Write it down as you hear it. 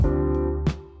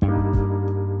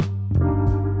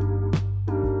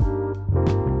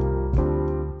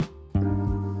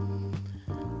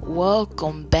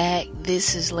Welcome back.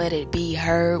 This is Let It Be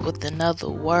Heard with another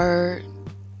word.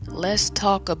 Let's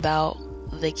talk about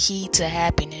the key to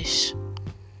happiness.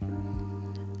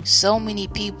 So many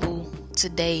people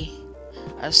today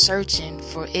are searching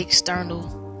for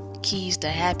external keys to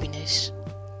happiness,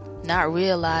 not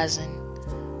realizing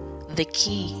the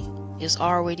key is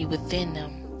already within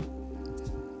them.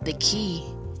 The key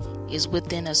is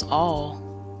within us all,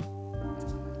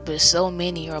 but so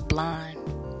many are blind.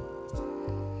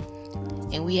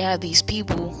 And we have these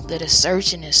people that are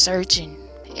searching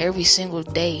every single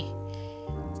day,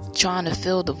 trying to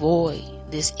fill the void,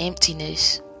 this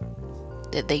emptiness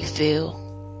that they feel.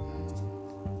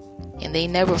 And they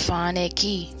never find that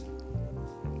key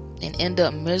and end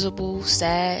up miserable,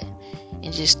 sad,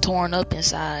 and just torn up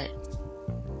inside.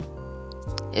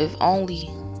 If only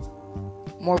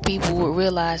more people would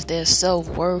realize their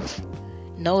self-worth,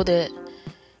 know that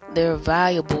they're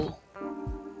valuable,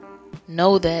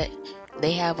 know that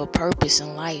they have a purpose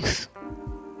in life,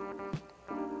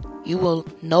 you will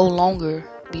no longer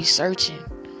be searching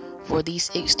for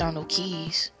these external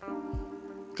keys,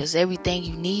 because everything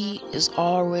you need is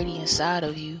already inside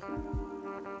of you.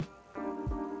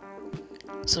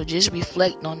 So just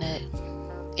reflect on that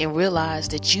and realize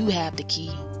that you have the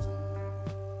key.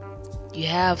 You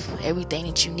have everything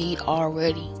that you need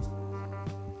already.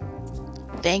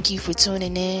 Thank you for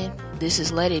tuning in. This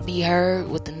is Let It Be Heard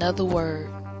with another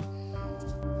word.